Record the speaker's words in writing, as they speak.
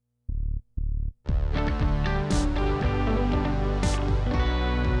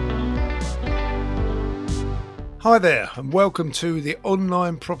Hi there, and welcome to the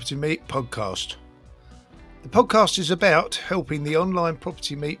Online Property Meet podcast. The podcast is about helping the Online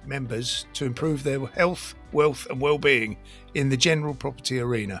Property Meet members to improve their health, wealth, and well-being in the general property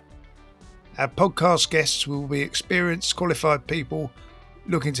arena. Our podcast guests will be experienced, qualified people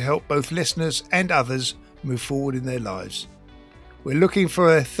looking to help both listeners and others move forward in their lives. We're looking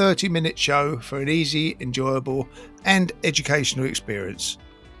for a 30-minute show for an easy, enjoyable, and educational experience.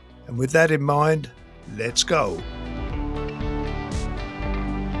 And with that in mind, let's go.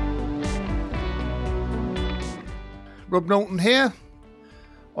 Rob Norton here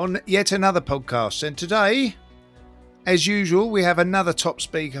on yet another podcast. And today, as usual, we have another top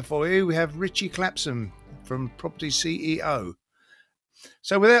speaker for you. We have Richie Clapson from Property CEO.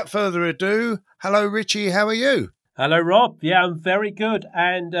 So without further ado, hello Richie, how are you? Hello, Rob. Yeah, I'm very good.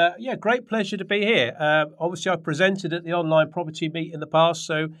 And great pleasure to be here. Obviously, I've presented at the Online Property Meet in the past,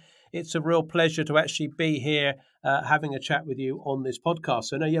 so it's a real pleasure to actually be here having a chat with you on this podcast.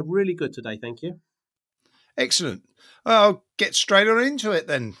 So, no, you're really good today. Thank you. Excellent. Well, I'll get straight on into it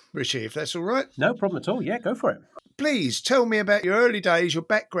then, Richie, if that's all right. No problem at all. Yeah, go for it. Please tell me about your early days, your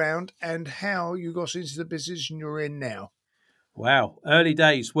background, and how you got into the position you're in now. Wow, early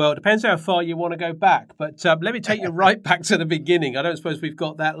days. Well, it depends how far you want to go back, but let me take you right back to the beginning. I don't suppose we've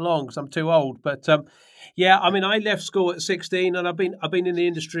got that long because I'm too old, but I left school at 16, and I've been in the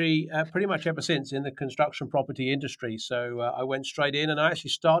industry pretty much ever since, in the construction property industry. So I went straight in, and I actually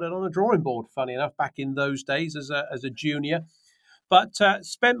started on a drawing board. Funny enough, back in those days as a junior. But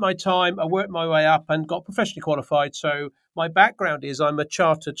spent my time, I worked my way up and got professionally qualified. So my background is I'm a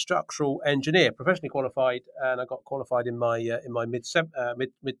chartered structural engineer, professionally qualified, and I got qualified in my mid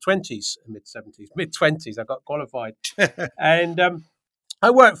 20s. I got qualified, and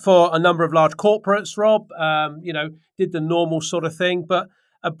I worked for a number of large corporates. Rob, did the normal sort of thing, but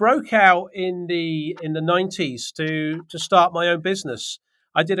I broke out in the 90s to start my own business.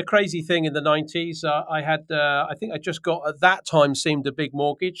 I did a crazy thing in the 90s. I think I just got, at that time, seemed a big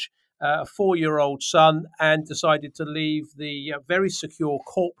mortgage, a 4-year-old son, and decided to leave the very secure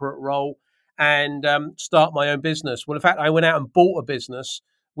corporate role and start my own business. Well, in fact, I went out and bought a business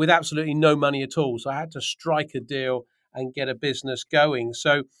with absolutely no money at all. So I had to strike a deal and get a business going.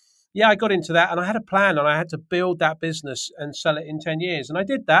 So, yeah, I got into that, and I had a plan, and I had to build that business and sell it in 10 years. And I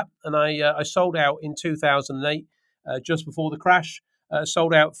did that, and I sold out in 2008, just before the crash.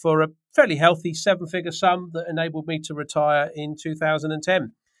 Sold out for a fairly healthy 7-figure sum that enabled me to retire in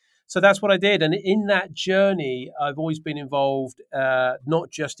 2010. So that's what I did. And in that journey, I've always been involved,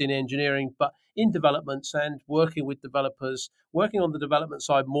 not just in engineering, but in developments and working with developers, working on the development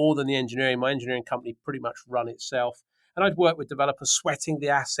side more than the engineering. My engineering company pretty much run itself. And I'd work with developers, sweating the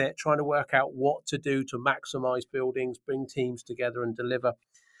asset, trying to work out what to do to maximize buildings, bring teams together and deliver.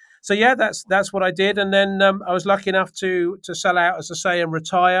 So yeah, that's what I did, and then I was lucky enough to sell out, as I say, and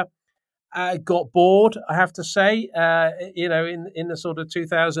retire. I got bored, I have to say. In the sort of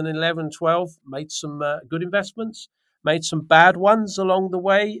 2011-12, made some good investments, made some bad ones along the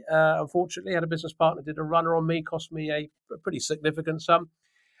way. Unfortunately, had a business partner did a runner on me, cost me a pretty significant sum,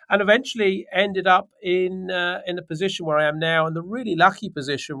 and eventually ended up in the position where I am now, and the really lucky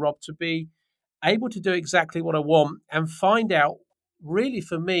position, Rob, to be able to do exactly what I want and find out, really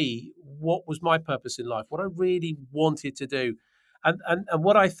for me, what was my purpose in life, what I really wanted to do. And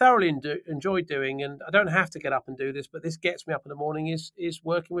what I thoroughly enjoy doing, and I don't have to get up and do this, but this gets me up in the morning, is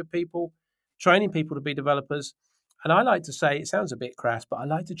working with people, training people to be developers. And I like to say, it sounds a bit crass, but I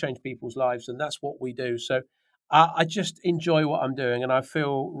like to change people's lives, and that's what we do. So I just enjoy what I'm doing, and I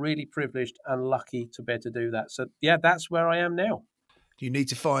feel really privileged and lucky to be able to do that. So yeah, that's where I am now. You need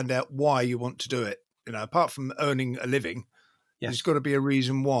to find out why you want to do it. Apart from earning a living, Yes. There's got to be a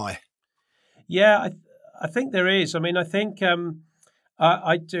reason why. Yeah, I think there is. I mean, I think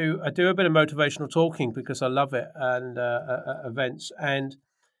I do a bit of motivational talking because I love it, and events. And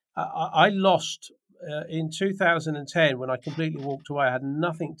I lost in 2010 when I completely walked away. I had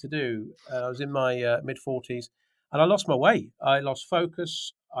nothing to do. I was in my mid-40s, and I lost my way. I lost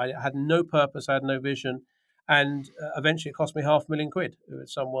focus. I had no purpose. I had no vision. And eventually it cost me £500,000 with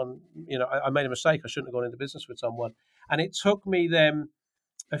someone. I made a mistake. I shouldn't have gone into business with someone. And it took me then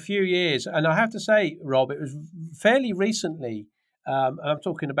a few years. And I have to say, Rob, it was fairly recently, I'm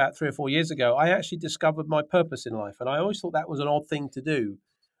talking about 3 or 4 years ago, I actually discovered my purpose in life. And I always thought that was an odd thing to do.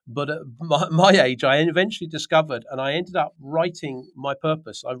 But at my age, I eventually discovered, and I ended up writing my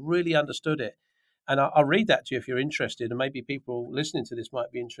purpose. I really understood it. And I'll read that to you if you're interested, and maybe people listening to this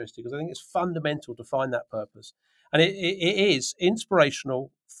might be interested, because I think it's fundamental to find that purpose. And it is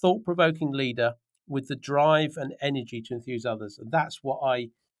inspirational, thought-provoking leader with the drive and energy to enthuse others. And that's what I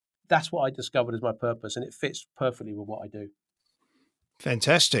that's what I discovered as my purpose, and it fits perfectly with what I do.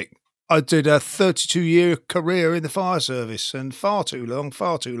 Fantastic. I did a 32-year career in the fire service, and far too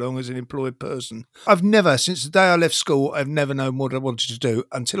long as an employed person. I've never, since the day I left school, I've never known what I wanted to do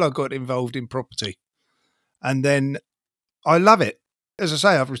until I got involved in property. And then I love it. As I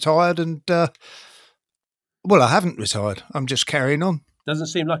say, I've retired and, well, I haven't retired. I'm just carrying on. Doesn't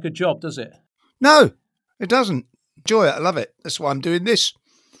seem like a job, does it? No, it doesn't. Enjoy it. I love it. That's why I'm doing this.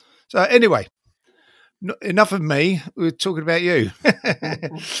 So anyway, enough of me. We're talking about you.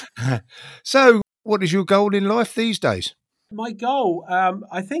 So what is your goal in life these days? My goal,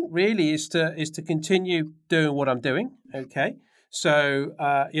 I think, really is to continue doing what I'm doing. Okay, so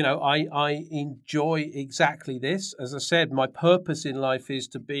I enjoy exactly this. As I said, my purpose in life is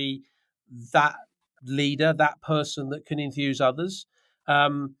to be that leader, that person that can infuse others.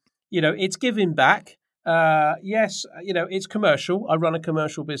 It's giving back. Yes, it's commercial. I run a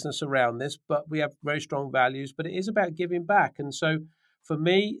commercial business around this, but we have very strong values. But it is about giving back, and so for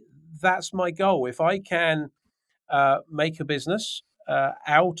me, that's my goal. If I can make a business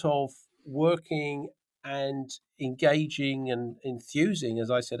out of working and engaging and enthusing, as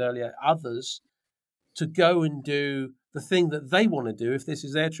I said earlier, others to go and do the thing that they want to do if this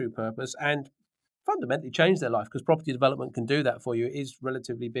is their true purpose and fundamentally change their life, because property development can do that for you. It is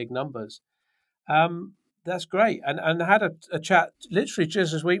relatively big numbers. That's great. And I had a chat literally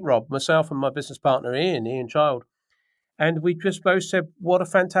just this week, Rob, myself and my business partner, Ian Child. And we just both said, what a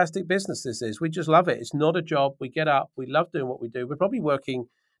fantastic business this is. We just love it. It's not a job. We get up. We love doing what we do. We're probably working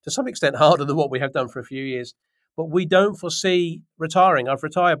to some extent harder than what we have done for a few years, but we don't foresee retiring. I've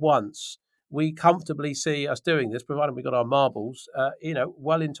retired once. We comfortably see us doing this, provided we got our marbles,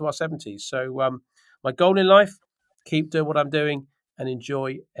 well into our 70s. So my goal in life, keep doing what I'm doing and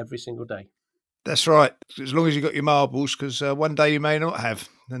enjoy every single day. That's right. As long as you got your marbles, because one day you may not have,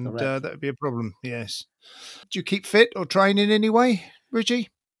 and that would be a problem. Yes. Do you keep fit or train in any way, Richie?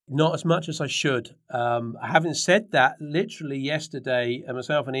 Not as much as I should. Having said that, literally yesterday,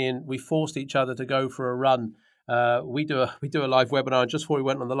 myself and Ian, we forced each other to go for a run. We do a live webinar. Just before we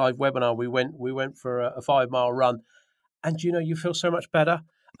went on the live webinar, we went for a 5-mile run, and you feel so much better.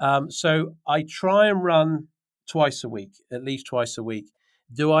 So I try and run twice a week, at least twice a week.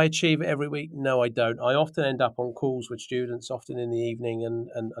 Do I achieve it every week? No, I don't. I often end up on calls with students, often in the evening,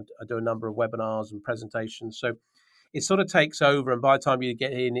 and I do a number of webinars and presentations. So it sort of takes over, and by the time you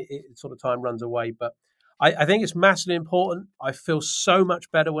get in, it sort of time runs away. But I think it's massively important. I feel so much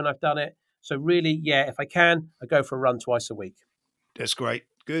better when I've done it. So really, yeah, if I can, I go for a run twice a week. That's great.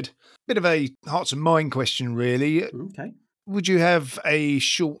 Good. Bit of a hearts and mind question, really. Okay. Would you have a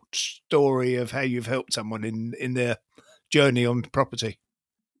short story of how you've helped someone in their journey on property?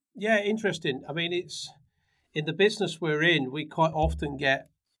 Yeah, interesting. I mean, it's in the business we're in, we quite often get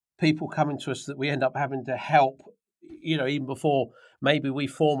people coming to us that we end up having to help, even before maybe we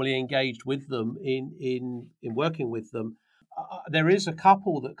formally engaged with them in working with them. There is a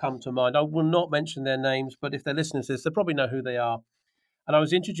couple that come to mind. I will not mention their names, but if they're listening to this, they probably know who they are. And I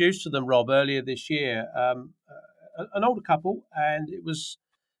was introduced to them, Rob, earlier this year, an older couple, and it was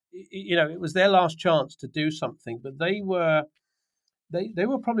their last chance to do something, but they were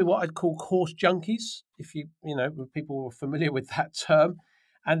probably what I'd call course junkies, if people were familiar with that term.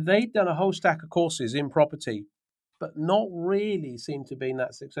 And they'd done a whole stack of courses in property, but not really seemed to be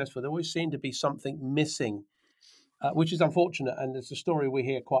that successful. There always seemed to be something missing, which is unfortunate. And it's a story we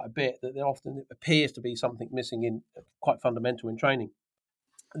hear quite a bit, that there often appears to be something missing in quite fundamental in training.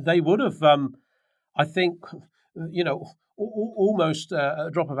 They would have, I think, almost a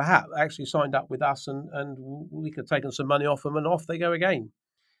drop of a hat, actually signed up with us, and we could have taken some money off them, and off they go again.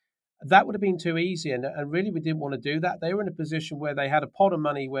 That would have been too easy, and really we didn't want to do that. They were in a position where they had a pot of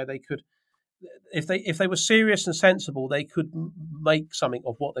money where they could, if they were serious and sensible, they could make something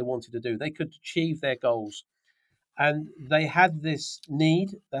of what they wanted to do. They could achieve their goals. And they had this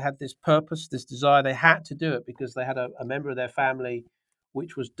need, they had this purpose, this desire. They had to do it because they had a member of their family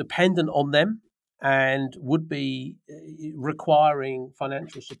which was dependent on them and would be requiring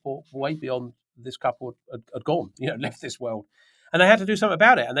financial support way beyond this couple had gone, left this world. And they had to do something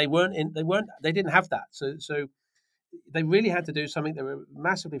about it. And they didn't have that. So they really had to do something. They were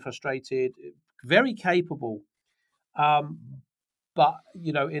massively frustrated, very capable, but,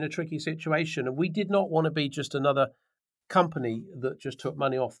 in a tricky situation. And we did not want to be just another company that just took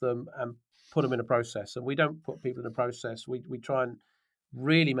money off them and put them in a process. And we don't put people in a process. We try and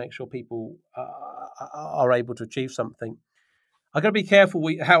really make sure people are able to achieve something. I've got to be careful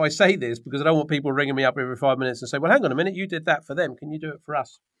how I say this, because I don't want people ringing me up every 5 minutes and say, well, hang on a minute, you did that for them. Can you do it for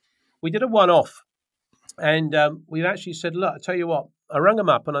us? We did a one-off. And we've actually said, look, I tell you what, I rang them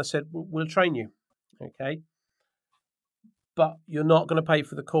up and I said, we'll train you, okay? But you're not going to pay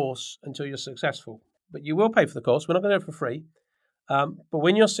for the course until you're successful. But you will pay for the course. We're not going to do it for free. But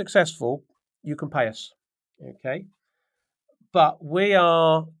when you're successful, you can pay us, okay? But we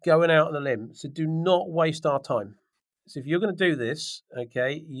are going out on a limb, so do not waste our time. So if you're going to do this,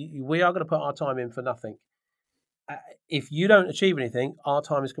 okay, we are going to put our time in for nothing. If you don't achieve anything, our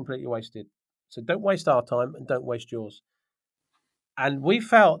time is completely wasted. So don't waste our time and don't waste yours. And we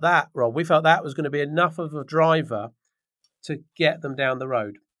felt that, Rob, we felt that was going to be enough of a driver to get them down the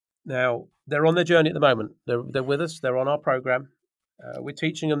road. Now, they're on their journey at the moment. They're with us. They're on our program. We're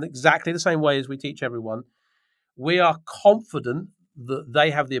teaching them exactly the same way as we teach everyone. We are confident that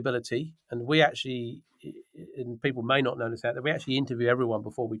they have the ability, and we actually, and people may not notice that we actually interview everyone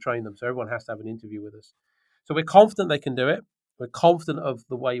before we train them. So everyone has to have an interview with us. So we're confident they can do it. We're confident of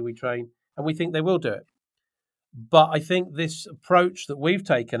the way we train, and we think they will do it. But I think this approach that we've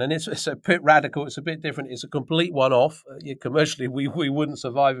taken, and it's a bit radical, it's a bit different, it's a complete one-off. Commercially, we wouldn't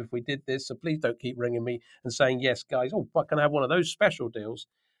survive if we did this, so please don't keep ringing me and saying, yes, guys, but can I have one of those special deals?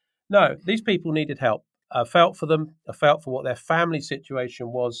 No, these people needed help. I felt for them. I felt for what their family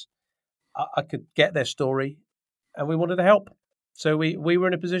situation was. I could get their story, and we wanted to help. So we were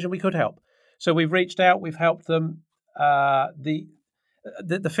in a position we could help. So we've reached out, we've helped them. The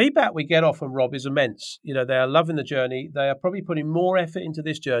feedback we get off from Rob is immense. You know, they are loving the journey. They are probably putting more effort into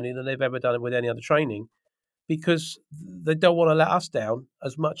this journey than they've ever done with any other training, because they don't want to let us down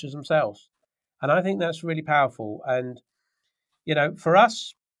as much as themselves. And I think that's really powerful. And, you know, for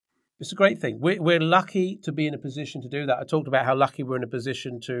us, it's a great thing. We're lucky to be in a position to do that. I talked about how lucky we're in a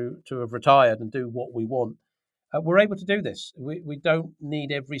position to have retired and do what we want. We're able to do this. We don't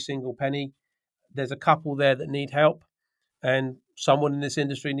need every single penny. There's a couple there that need help, and someone in this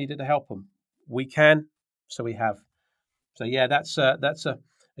industry needed to help them. We can, so we have. So yeah, that's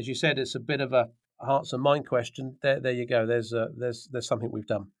as you said, it's a bit of a hearts and mind question. There you go. There's something we've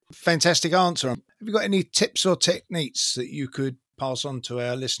done. Fantastic answer. Have you got any tips or techniques that you could pass on to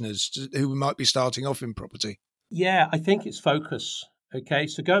our listeners who might be starting off in property? Yeah, I think it's focus. Okay,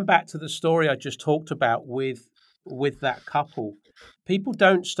 so going back to the story I just talked about with that couple, people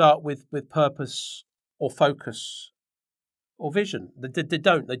don't start with purpose or focus or vision. They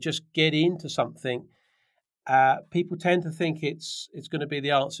don't. They just get into something. People tend to think it's going to be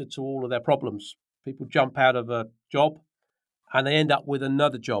the answer to all of their problems. People jump out of a job and they end up with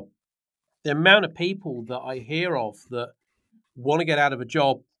another job. The amount of people that I hear of that want to get out of a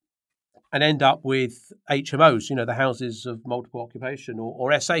job and end up with HMOs, you know, the houses of multiple occupation,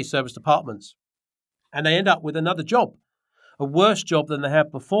 or SA, service departments, and they end up with another job, a worse job than they had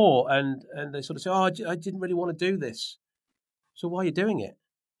before, and they sort of say, oh, I didn't really want to do this. So why are you doing it?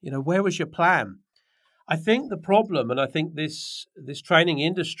 You know, where was your plan? I think the problem, and I think this training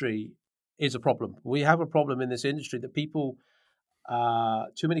industry is a problem. We have a problem in this industry that people,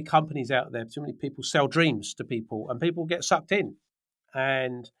 too many companies out there, too many people sell dreams to people, and people get sucked in.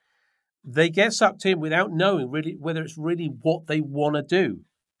 And they get sucked in without knowing really whether it's really what they want to do.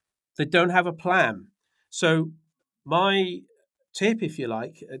 They don't have a plan. So my tip, if you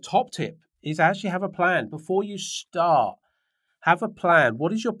like, a top tip, is actually have a plan before you start. Have a plan.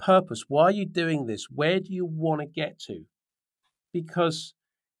 What is your purpose? Why are you doing this? Where do you want to get to? Because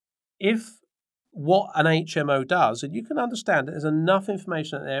if what an HMO does, and you can understand that there's enough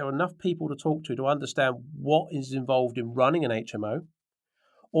information out there, enough people to talk to understand what is involved in running an HMO,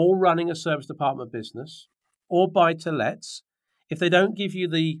 or running a service department business, or buy-to-lets, if they don't give you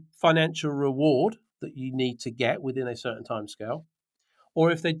the financial reward that you need to get within a certain time scale, or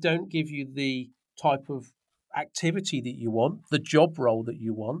if they don't give you the type of activity that you want, the job role that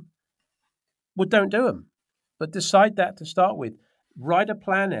you want, well, don't do them. But decide that to start with. Write a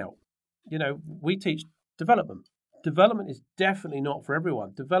plan out. You know, we teach development. Development is definitely not for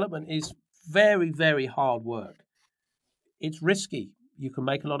everyone. Development is very, very hard work. It's risky. You can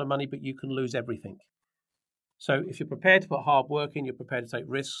make a lot of money, but you can lose everything. So if you're prepared to put hard work in, you're prepared to take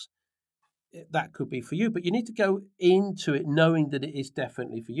risks, that could be for you. But you need to go into it knowing that it is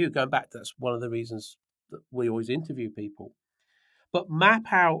definitely for you. Going back, that's one of the reasons that we always interview people. But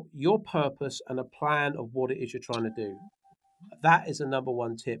map out your purpose and a plan of what it is you're trying to do. That is a number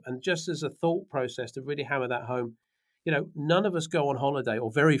one tip. And just as a thought process to really hammer that home, you know, none of us go on holiday,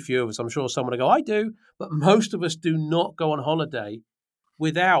 or very few of us. I'm sure someone will go, I do, but most of us do not go on holiday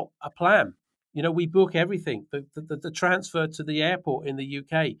without a plan. You know, we book everything, the transfer to the airport in the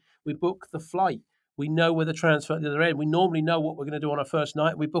UK. We book the flight. We know where the transfer at the other end. We normally know what we're going to do on our first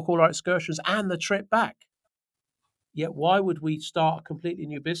night. We book all our excursions and the trip back. Yet why would we start a completely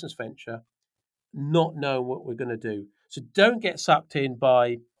new business venture not knowing what we're going to do. So don't get sucked in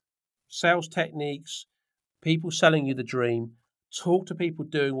by sales techniques, people selling you the dream. Talk to people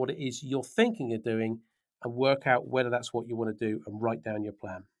doing what it is you're thinking of doing and work out whether that's what you want to do and write down your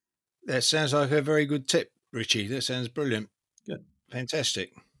plan. That sounds like a very good tip, Richie. That sounds brilliant. Good.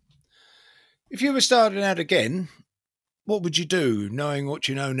 Fantastic. If you were starting out again, what would you do knowing what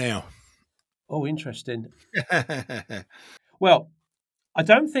you know now? Oh, interesting. Well, I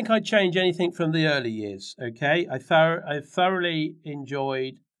don't think I'd change anything from the early years. Okay, I thoroughly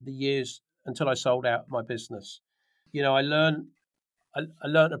enjoyed the years until I sold out my business. You know, I learned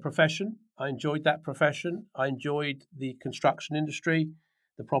a profession. I enjoyed that profession. I enjoyed the construction industry,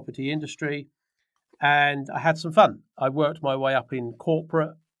 the property industry, and I had some fun. I worked my way up in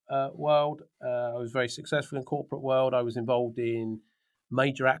corporate world. I was very successful in corporate world. I was involved in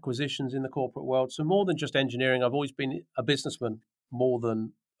major acquisitions in the corporate world. So more than just engineering, I've always been a businessman more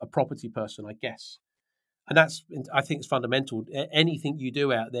than a property person, I guess. And I think it's fundamental. Anything you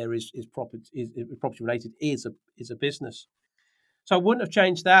do out there is property related is a business. So I wouldn't have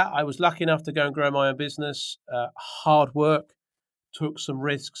changed that. I was lucky enough to go and grow my own business. Hard work, took some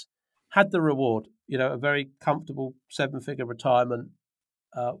risks, had the reward. You know, a very comfortable 7-figure retirement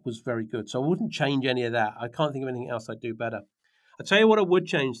was very good. So I wouldn't change any of that. I can't think of anything else I'd do better. I'll tell you what I would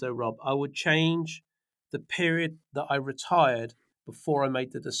change though, Rob. I would change the period that I retired before I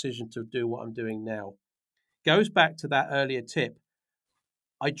made the decision to do what I'm doing now. Goes back to that earlier tip.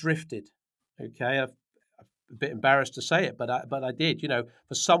 I drifted. Okay, I'm a bit embarrassed to say it, but I did. You know,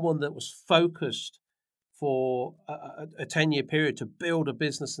 for someone that was focused for a 10-year period to build a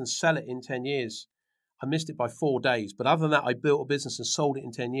business and sell it in 10 years, I missed it by 4 days. But other than that, I built a business and sold it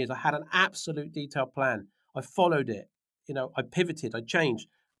in 10 years. I had an absolute detailed plan. I followed it. You know, I pivoted, I changed,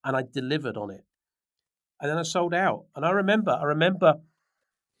 and I delivered on it. And then I sold out. And I remember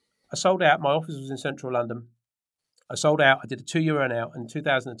I sold out. My office was in central London. I sold out. I did a 2-year earn out. In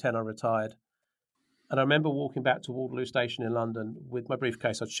 2010, I retired. And I remember walking back to Waterloo Station in London with my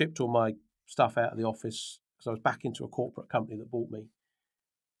briefcase. I'd shipped all my stuff out of the office because I was back into a corporate company that bought me.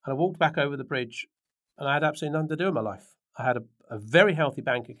 And I walked back over the bridge and I had absolutely nothing to do in my life. I had a very healthy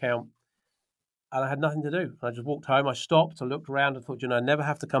bank account and I had nothing to do. I just walked home. I stopped. I looked around and thought, you know, I never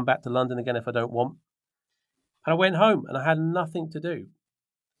have to come back to London again if I don't want. And I went home and I had nothing to do.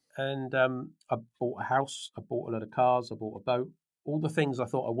 And I bought a house. I bought a lot of cars. I bought a boat. All the things I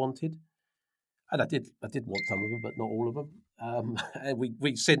thought I wanted. And I did want some of them, but not all of them. And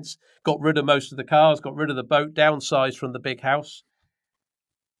we since got rid of most of the cars, got rid of the boat, downsized from the big house,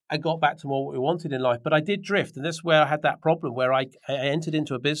 and got back to more what we wanted in life. But I did drift, and this is where I had that problem where I entered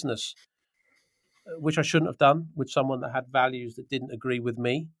into a business which I shouldn't have done with someone that had values that didn't agree with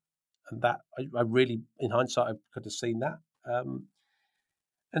me, and that I really, in hindsight, I could have seen that.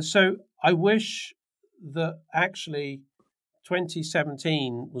 And so I wish that actually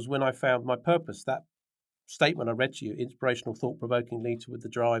 2017 was when I found my purpose. That statement I read to you, inspirational, thought-provoking leader with the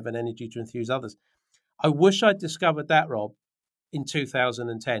drive and energy to enthuse others. I wish I'd discovered that, Rob, in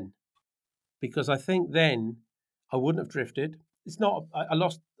 2010, because I think then I wouldn't have drifted. It's not. I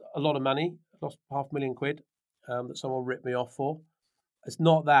lost a lot of money. I lost £500,000 that someone ripped me off for. It's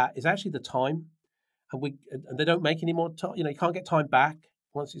not that. It's actually the time, and they don't make any more time. You know, you can't get time back.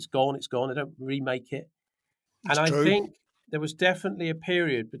 Once it's gone, it's gone. They don't remake it. It's and true. I think there was definitely a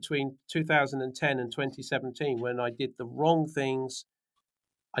period between 2010 and 2017 when I did the wrong things.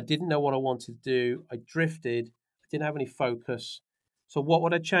 I didn't know what I wanted to do. I drifted. I didn't have any focus. So what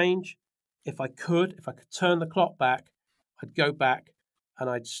would I change? If I could turn the clock back, I'd go back and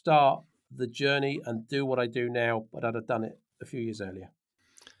I'd start the journey and do what I do now, but I'd have done it a few years earlier.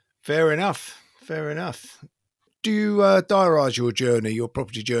 Fair enough. Fair enough. Do you diarise your journey, your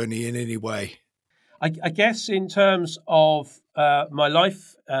property journey, in any way? I guess in terms of my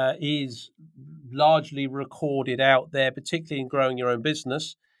life is largely recorded out there, particularly in growing your own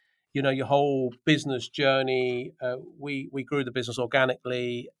business. You know, your whole business journey. We grew the business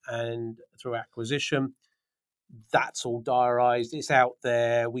organically and through acquisition. That's all diarised. It's out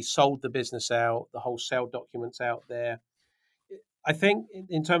there. We sold the business out. The whole sale document's out there. I think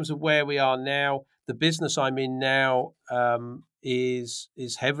in terms of where we are now, the business I'm in now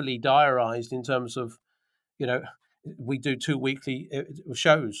is heavily diarised in terms of, you know, we do 2 weekly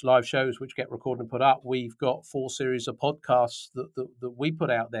shows, live shows, which get recorded and put up. We've got 4 series of podcasts that we put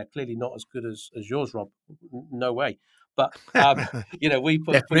out there. Clearly not as good as yours, Rob. No way. But you know, we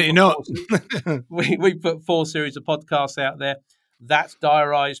put we put 4 series of podcasts out there. That's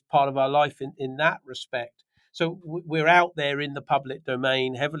diarised part of our life in that respect. So we're out there in the public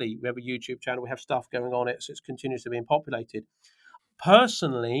domain heavily. We have a YouTube channel. We have stuff going on it, so it's continuously being populated.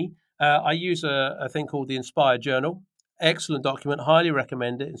 Personally, I use a thing called the Inspire Journal. Excellent document, highly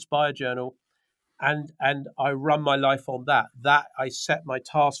recommend it. Inspire Journal, and I run my life on that. That I set my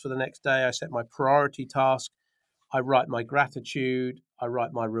task for the next day. I set my priority task. I write my gratitude. I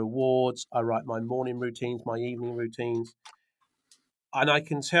write my rewards. I write my morning routines, my evening routines. And I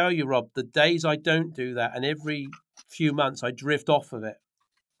can tell you, Rob, the days I don't do that, and every few months I drift off of it,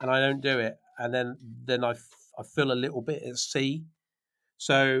 and I don't do it, and then I feel a little bit at sea.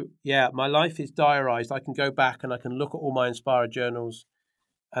 So yeah, my life is diarized. I can go back and I can look at all my Inspire journals,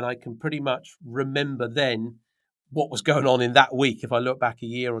 and I can pretty much remember then what was going on in that week if I look back a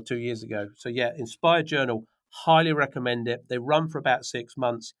year or 2 years ago. So yeah, Inspire Journal, highly recommend it. They run for about 6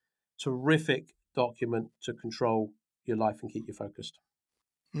 months. Terrific document to control your life and keep you focused.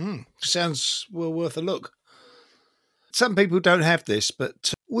 Sounds well worth a look. Some people don't have this,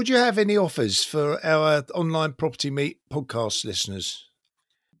 but would you have any offers for our Online Property Meet podcast listeners?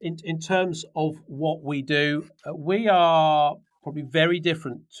 In terms of what we do, we are probably very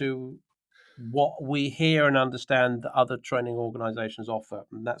different to what we hear and understand that other training organizations offer.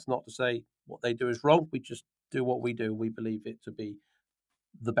 And that's not to say what they do is wrong. We just do what we do. We believe it to be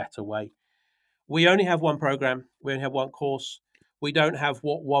the better way. We only have one program. We only have one course. We don't have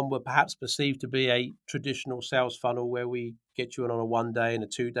what one would perhaps perceive to be a traditional sales funnel where we get you in on a 1 day and a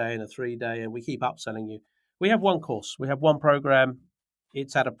 2 day and a 3 day and we keep upselling you. We have one course. We have one program.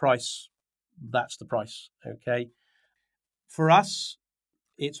 It's at a price. That's the price. Okay. For us,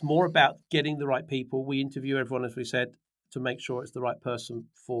 it's more about getting the right people. We interview everyone, as we said, to make sure it's the right person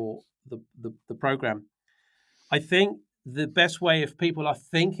for the program. I think the best way, if people are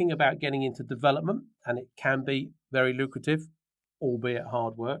thinking about getting into development, and it can be very lucrative, albeit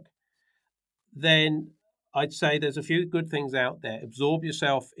hard work, then I'd say there's a few good things out there. Absorb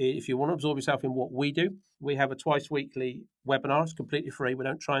yourself. If you want to absorb yourself in what we do, we have a twice weekly webinar. It's completely free. We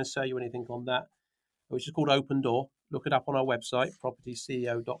don't try and sell you anything on that, which is called Open Door. Look it up on our website,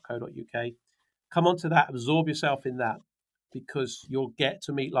 propertyceo.co.uk. Come onto that, absorb yourself in that, because you'll get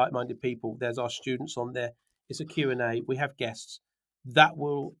to meet like-minded people. There's our students on there. It's a Q&A. We have guests. That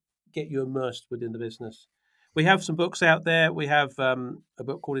will get you immersed within the business. We have some books out there. We have a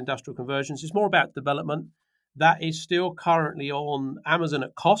book called Industrial Conversions. It's more about development. That is still currently on Amazon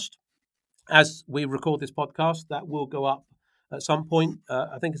at cost. As we record this podcast, that will go up at some point.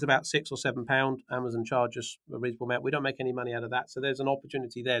 I think it's about £6 or £7. Amazon charges a reasonable amount. We don't make any money out of that. So there's an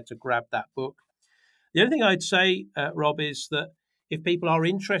opportunity there to grab that book. The only thing I'd say, Rob, is that if people are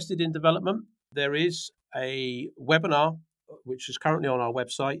interested in development, there is a webinar, which is currently on our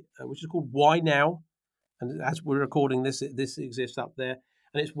website, which is called Why Now? And as we're recording this, this exists up there.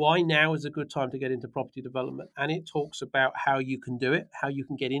 And it's why now is a good time to get into property development. And it talks about how you can do it, how you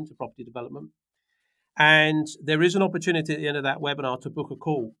can get into property development. And there is an opportunity at the end of that webinar to book a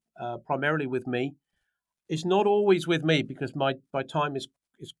call, primarily with me. It's not always with me because my time is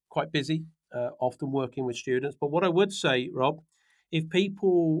quite busy, often working with students. But what I would say, Rob, if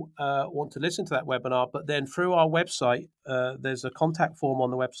people want to listen to that webinar, but then through our website, there's a contact form on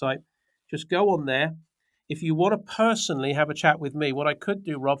the website. Just go on there. If you want to personally have a chat with me, what I could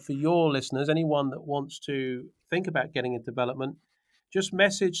do, Rob, for your listeners, anyone that wants to think about getting into development, just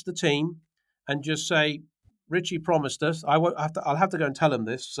message the team and just say, Richie promised us. I'll have to go and tell him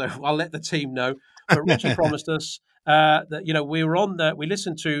this, so I'll let the team know. But Richie promised us that we were on that. We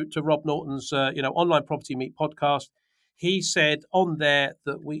listened to Rob Norton's Online Property Meet podcast. He said on there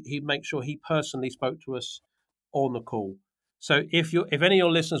that he'd make sure he personally spoke to us on the call. So if any of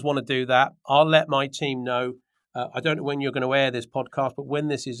your listeners want to do that, I'll let my team know. I don't know when you're going to air this podcast, but when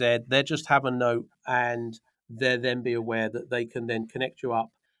this is aired, they'll just have a note and they'll then be aware that they can then connect you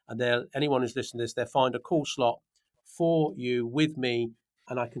up. And anyone who's listening to this, they'll find a call slot for you with me,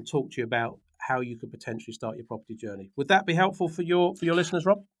 and I can talk to you about how you could potentially start your property journey. Would that be helpful for your listeners,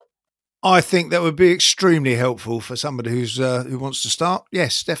 Rob? I think that would be extremely helpful for somebody who wants to start.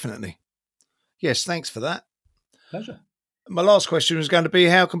 Yes, definitely. Yes, thanks for that. Pleasure. My last question was going to be,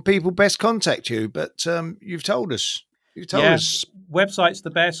 how can people best contact you? But you've told us. Website's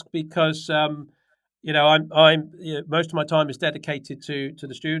the best because I'm most of my time is dedicated to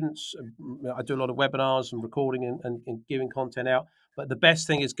the students. I do a lot of webinars and recording and giving content out. But the best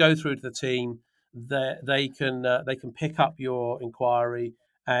thing is go through to the team. They can pick up your inquiry,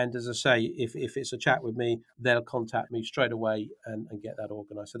 and as I say, if it's a chat with me, they'll contact me straight away and get that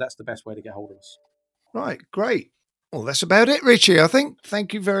organised. So that's the best way to get hold of us. Right, great. Well, that's about it, Richie, I think.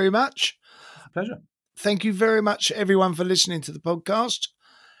 Thank you very much. Pleasure. Thank you very much, everyone, for listening to the podcast.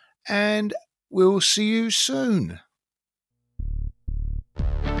 And we'll see you soon.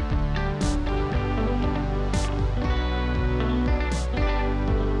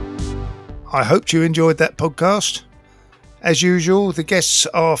 I hope you enjoyed that podcast. As usual, the guests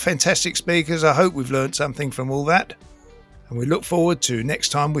are fantastic speakers. I hope we've learned something from all that. And we look forward to next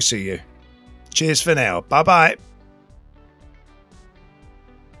time we see you. Cheers for now. Bye-bye.